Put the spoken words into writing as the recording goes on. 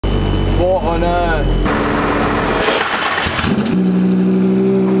What on earth?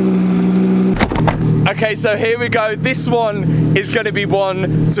 Okay, so here we go. This one is going to be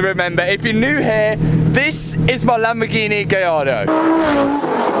one to remember. If you're new here, this is my Lamborghini Gallardo.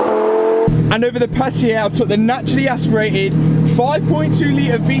 And over the past year, I've took the naturally aspirated 5.2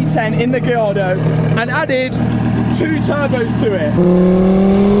 litre V10 in the Gallardo and added 2 turbos to it.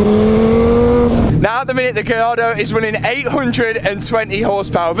 Now at the minute the Gallardo is running 820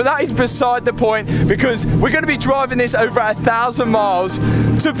 horsepower, but that is beside the point because we're going to be driving this over 1,000 miles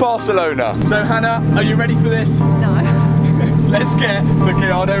to Barcelona. So Hannah, are you ready for this? No. Let's get the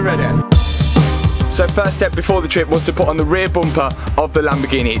Gallardo ready. So first step before the trip was to put on the rear bumper of the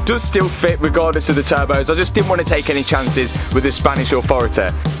Lamborghini. It does still fit regardless of the turbos. I just didn't want to take any chances with the Spanish authority.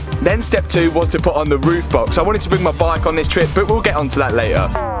 Then step 2 was to put on the roof box. I wanted to bring my bike on this trip, but we'll get onto that later.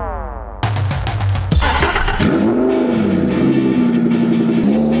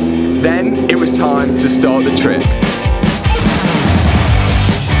 Then it was time to start the trip.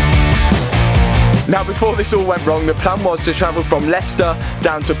 Now before this all went wrong, the plan was to travel from Leicester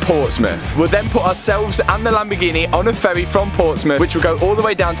down to Portsmouth. We'll then put ourselves and the Lamborghini on a ferry from Portsmouth, which will go all the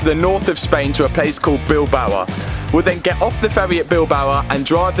way down to the north of Spain to a place called Bilbao. We'll then get off the ferry at Bilbao and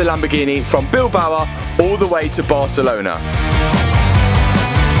drive the Lamborghini from Bilbao all the way to Barcelona.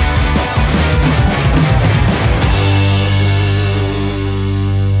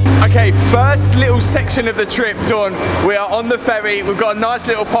 Okay, first little section of the trip done. We are on the ferry. We've got a nice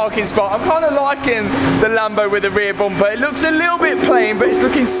little parking spot. I'm kind of liking the Lambo with the rear bumper. It looks a little bit plain, but it's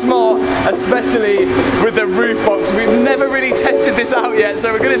looking smart, especially with the roof box. We've never really tested this out yet,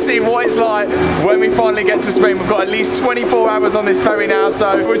 so we're going to see what it's like when we finally get to Spain. We've got at least 24 hours on this ferry now,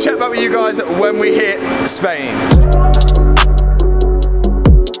 so we'll check back with you guys when we hit Spain.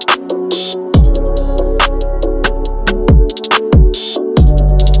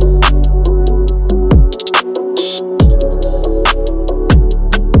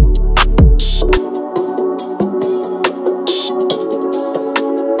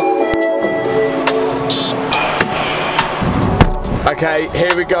 Okay,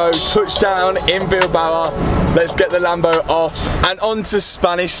 here we go, touchdown in Bilbao. Let's get the Lambo off and onto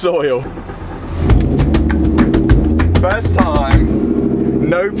Spanish soil. First time,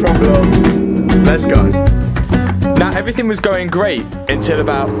 no problem, let's go. Now everything was going great until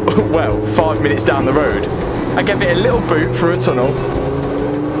about, well, 5 minutes down the road. I gave it a little boot through a tunnel.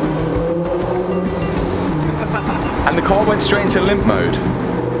 And the car went straight into limp mode.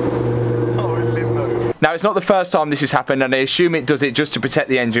 Now it's not the first time this has happened, and I assume it does it just to protect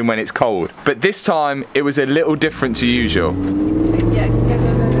the engine when it's cold. But this time it was a little different to usual. Yeah, go.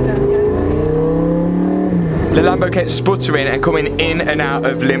 The Lambo kept sputtering and coming in and out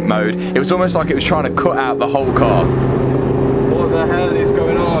of limp mode. It was almost like it was trying to cut out the whole car. What the hell is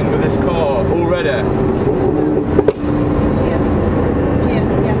going on with this car already? Yeah.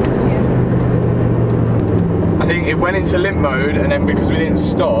 I think it went into limp mode, and then because we didn't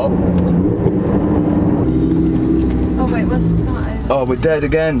stop. Oh wait, what's that? Oh, we're dead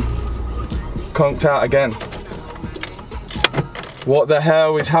again. Conked out again. What the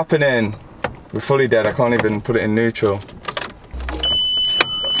hell is happening? We're fully dead. I can't even put it in neutral.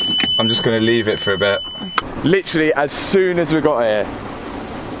 I'm just going to leave it for a bit. Literally, as soon as we got here.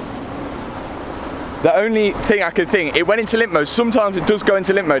 The only thing I could think, it went into limp mode. Sometimes it does go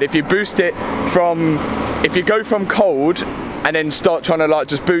into limp mode if you boost it from, if you go from cold and then start trying to like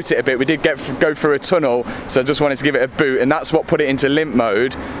just boot it a bit. We did go through a tunnel, so I just wanted to give it a boot, and that's what put it into limp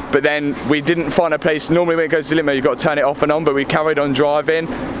mode. But then we didn't find a place. Normally when it goes to limp mode you've got to turn it off and on, but we carried on driving,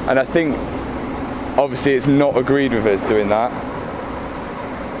 and I think obviously it's not agreed with us doing that.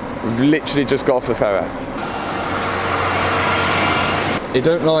 We've literally just got off the ferry. It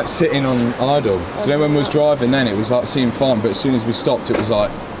don't like sitting on idle. Do you know when we was driving then it was like seemed fine, but as soon as we stopped it was like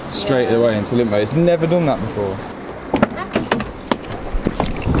straight away into limp mode. It's never done that before.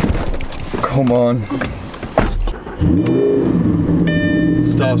 Come on.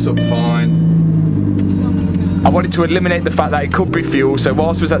 Starts up fine. I wanted to eliminate the fact that it could be fuel, so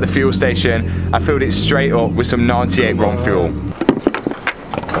whilst I was at the fuel station, I filled it straight up with some 98 RON fuel.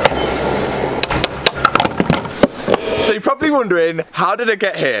 So you're probably wondering, how did I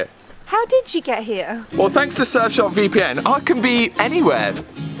get here? How did you get here? Well, thanks to Surfshark VPN, I can be anywhere.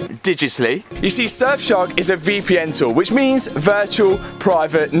 Digitally. You see, Surfshark is a VPN tool, which means virtual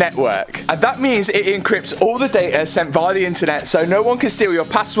private network. And that means it encrypts all the data sent via the internet, so no one can steal your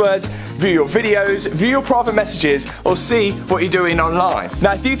passwords, view your videos, view your private messages, or see what you're doing online.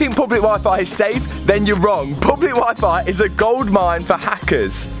 Now, if you think public Wi-Fi is safe, then you're wrong. Public Wi-Fi is a gold mine for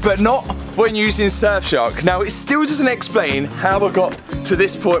hackers, but not when using Surfshark. Now, it still doesn't explain how I got to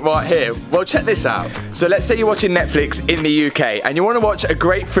this point right here. Well, check this out. So let's say you're watching Netflix in the UK and you want to watch a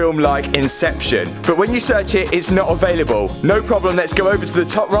great film like Inception, but when you search it, it's not available. No problem, let's go over to the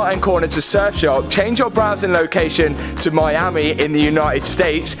top right hand corner to Surfshark, change your browsing location to Miami in the United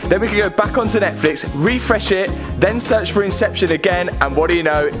States, then we can go back onto Netflix, refresh it, then search for Inception again, and what do you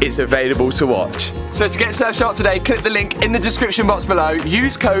know, it's available to watch. So to get Surfshark today, click the link in the description box below,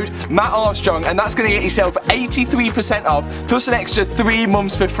 use code Matt Armstrong, and that's going to get yourself 83% off, plus an extra 3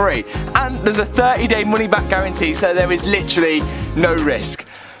 months for free. And there's a 30-day money-back guarantee, so there is literally no risk.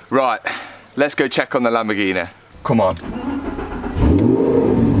 Right, let's go check on the Lamborghini. Come on.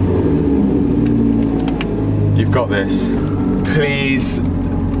 You've got this. Please,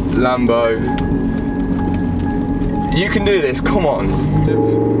 Lambo. You can do this, come on.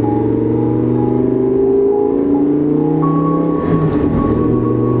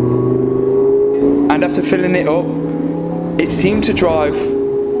 And after filling it up, it seemed to drive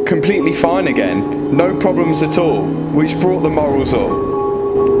completely fine again. No problems at all, which brought the morals up.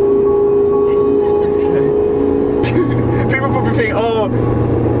 People probably think, oh,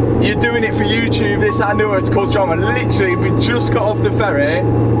 you're doing it for YouTube, this, that, and the other to cause drama. Literally, we just got off the ferry,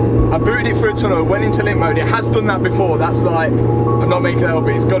 I booted it through a tunnel, went into limp mode. It has done that before, that's like, I'm not making it up,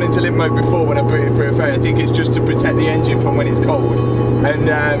 it's gone into limp mode before when I booted it through a ferry. I think it's just to protect the engine from when it's cold. And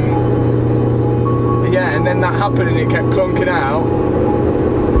yeah, and then that happened and it kept clunking out.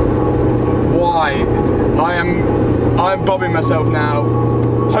 Why? I am bobbing myself now.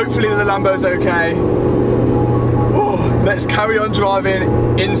 Hopefully the Lambo's okay. Oh, let's carry on driving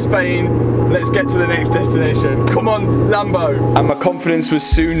in Spain. Let's get to the next destination. Come on, Lambo. And my confidence was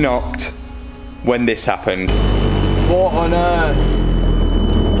soon knocked when this happened. What on earth?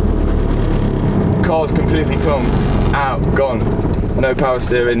 Car's completely clunked. Out, gone. No power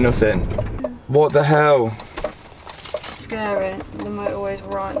steering, nothing. What the hell? Scary. The motorway's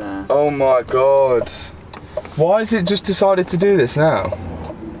right there. Oh my god. Why has it just decided to do this now?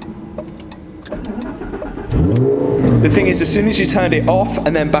 The thing is, as soon as you turned it off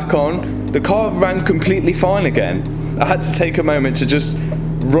and then back on, the car ran completely fine again. I had to take a moment to just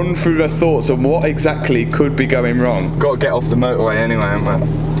run through the thoughts of what exactly could be going wrong. Got to get off the motorway anyway, haven't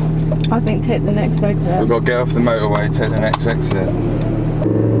we? I think take the next exit. We've got to get off the motorway, take the next exit.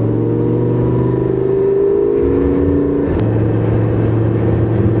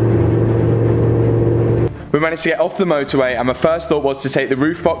 We managed to get off the motorway and my first thought was to take the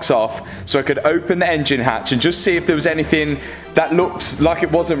roof box off so I could open the engine hatch and just see if there was anything that looked like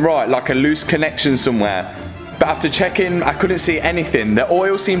it wasn't right, like a loose connection somewhere. But after checking, I couldn't see anything. The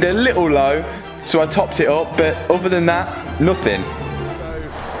oil seemed a little low, so I topped it up, but other than that, nothing. So,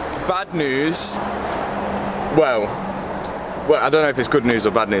 bad news. Well, I don't know if it's good news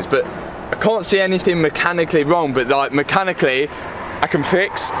or bad news, but I can't see anything mechanically wrong, but like mechanically, I can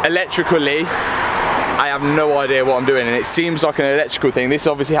fix. Electrically, I have no idea what I'm doing, and it seems like an electrical thing. This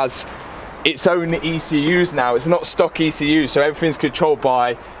obviously has its own ECUs now. It's not stock ECUs, so everything's controlled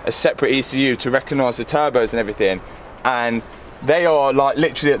by a separate ECU to recognise the turbos and everything. And they are like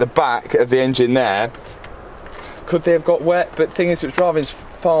literally at the back of the engine there. Could they have got wet? But the thing is, it was driving's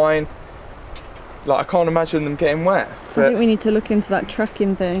fine. Like, I can't imagine them getting wet. I think we need to look into that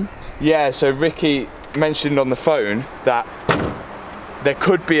tracking thing. Yeah, so Ricky mentioned on the phone that there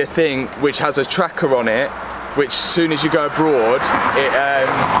could be a thing which has a tracker on it, which as soon as you go abroad, it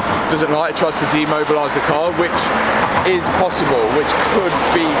doesn't like, it tries to demobilise the car, which is possible, which could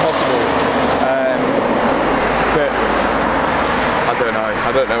be possible. But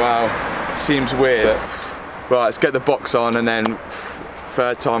I don't know how. It seems weird. But, right, let's get the box on and then,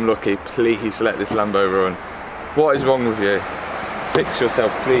 third time lucky, please let this Lambo run. What is wrong with you? Fix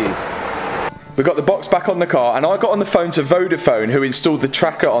yourself, please. We got the box back on the car and I got on the phone to Vodafone, who installed the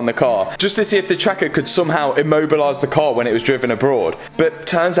tracker on the car, just to see if the tracker could somehow immobilise the car when it was driven abroad, but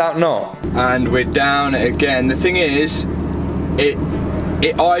turns out not. And we're down again. The thing is, it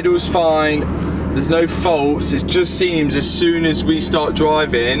idles fine, there's no faults. It just seems as soon as we start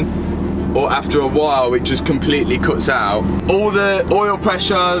driving, or after a while, it just completely cuts out. All the oil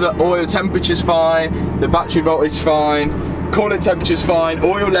pressure, the oil temperature's fine, the battery voltage fine, coolant temperature's fine,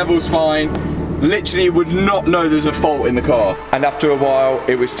 oil level's fine. Literally would not know there's a fault in the car. And after a while,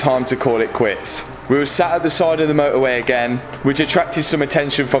 it was time to call it quits. We were sat at the side of the motorway again, which attracted some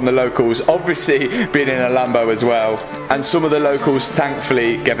attention from the locals, obviously being in a Lambo as well. And some of the locals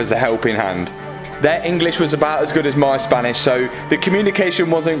thankfully gave us a helping hand. Their English was about as good as my Spanish, so the communication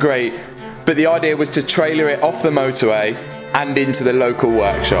wasn't great, but the idea was to trailer it off the motorway and into the local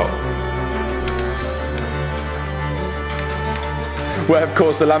workshop. where of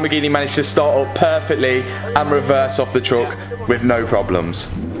course the Lamborghini managed to start up perfectly and reverse off the truck with no problems.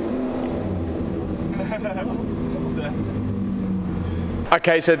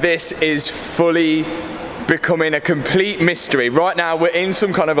 Okay, so this is fully becoming a complete mystery. Right now we're in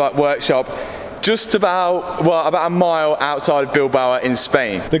some kind of like workshop just about, well, about a mile outside of Bilbao in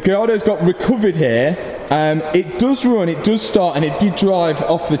Spain. The Gallardo's got recovered here. It does run, it does start, and it did drive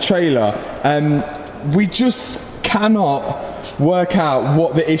off the trailer. We just cannot work out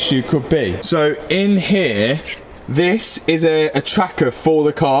what the issue could be. So in here, this is a tracker for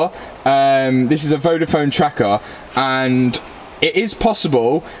the car. This is a Vodafone tracker, and it is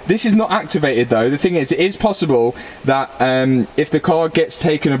possible, this is not activated though, the thing is, it is possible that if the car gets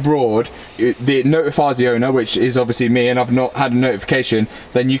taken abroad, it notifies the owner, which is obviously me, and I've not had a notification,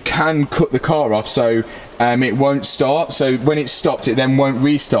 then you can cut the car off so it won't start. So when it's stopped, it then won't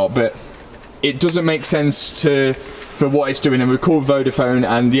restart, but it doesn't make sense for what it's doing, and we call Vodafone,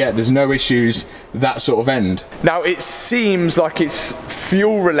 and yeah, there's no issues that sort of end. Now it seems like it's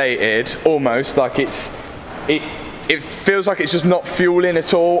fuel related, almost like it feels like it's just not fueling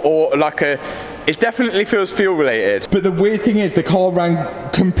at all, or like it definitely feels fuel related. But the weird thing is the car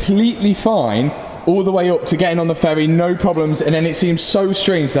ran completely fine all the way up to getting on the ferry, no problems, and then it seems so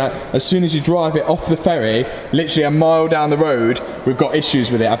strange that as soon as you drive it off the ferry, literally a mile down the road, we've got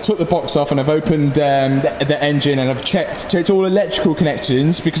issues with it. I've took the box off and I've opened the engine, and I've checked all electrical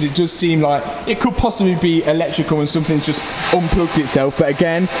connections, because it does seem like it could possibly be electrical and something's just unplugged itself, but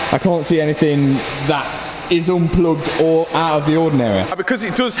again, I can't see anything that is unplugged or out of the ordinary. Because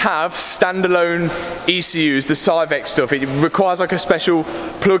it does have standalone ECUs, the Cyvex stuff, it requires like a special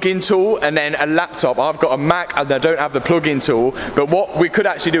plug-in tool and then a laptop. I've got a Mac and I don't have the plug-in tool, but what we could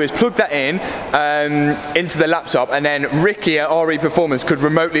actually do is plug that in into the laptop, and then Ricky at RE Performance could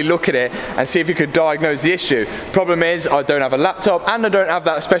remotely look at it and see if he could diagnose the issue. Problem is, I don't have a laptop and I don't have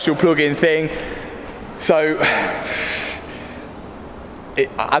that special plug-in thing, so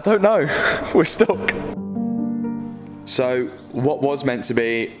I don't know. We're stuck. So what was meant to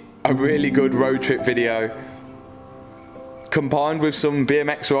be a really good road trip video, combined with some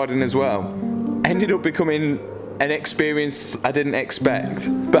BMX riding as well, ended up becoming an experience I didn't expect.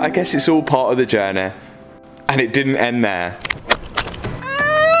 But I guess it's all part of the journey, and it didn't end there.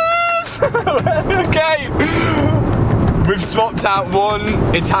 Okay, we've swapped out one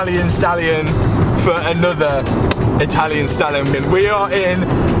Italian stallion for another Italian stallion. We are in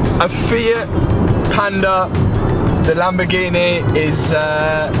a Fiat Panda. The Lamborghini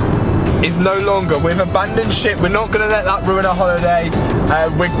is no longer. We've abandoned ship. We're not going to let that ruin our holiday.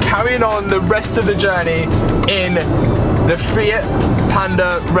 We're carrying on the rest of the journey in the Fiat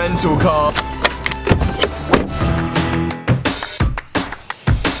Panda rental car.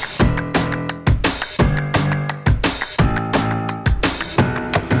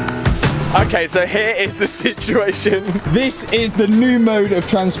 Okay, so here is the situation. This is the new mode of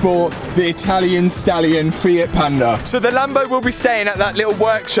transport, the Italian stallion Fiat Panda. So the Lambo will be staying at that little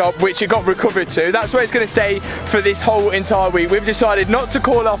workshop which it got recovered to. That's where it's going to stay for this whole entire week. We've decided not to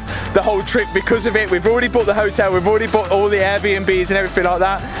call off the whole trip because of it. We've already booked the hotel, we've already booked all the Airbnbs and everything like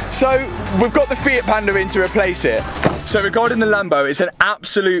that. So we've got the Fiat Panda in to replace it. So regarding the Lambo, it's an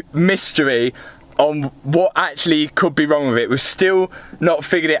absolute mystery on what actually could be wrong with it. We've still not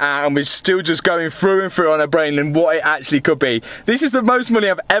figured it out, and we're still just going through and through on our brain and what it actually could be. This is the most money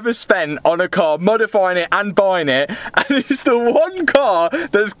I've ever spent on a car, modifying it and buying it, and it's the one car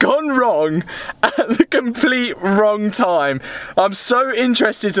that's gone wrong at the complete wrong time. I'm so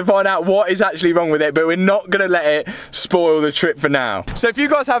interested to find out what is actually wrong with it, but we're not going to let it spoil the trip for now. So if you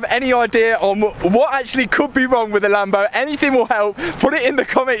guys have any idea on what actually could be wrong with the Lambo, anything will help, put it in the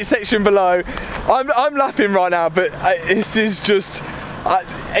comment section below. I'm laughing right now, but this is just,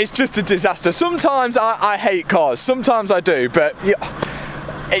 it's just a disaster. Sometimes I hate cars, sometimes I do, but yeah,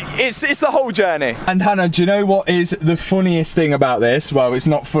 it's the whole journey. And Hannah, do you know what is the funniest thing about this? Well, it's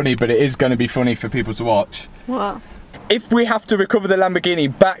not funny, but it is going to be funny for people to watch. What? If we have to recover the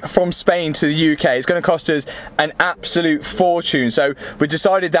Lamborghini back from Spain to the UK, it's going to cost us an absolute fortune. So we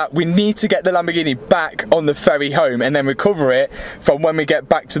decided that we need to get the Lamborghini back on the ferry home and then recover it from when we get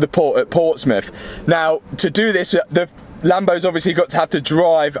back to the port at Portsmouth. Now, to do this, the Lambo's obviously got to have to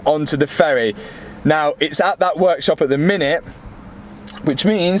drive onto the ferry. Now, it's at that workshop at the minute, which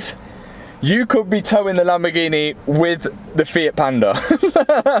means you could be towing the Lamborghini with the Fiat Panda.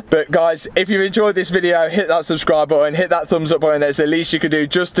 But guys, if you enjoyed this video, hit that subscribe button, hit that thumbs up button. That's the least you could do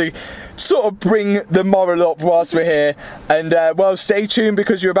just to sort of bring the moral up whilst we're here. And well, stay tuned,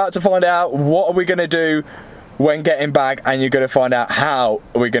 because you're about to find out what are we going to do when getting back, and you're going to find out how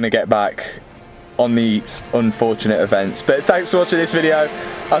we're going to get back on the unfortunate events. But thanks for watching this video.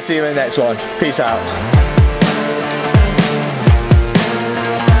 I'll see you in the next one. Peace out.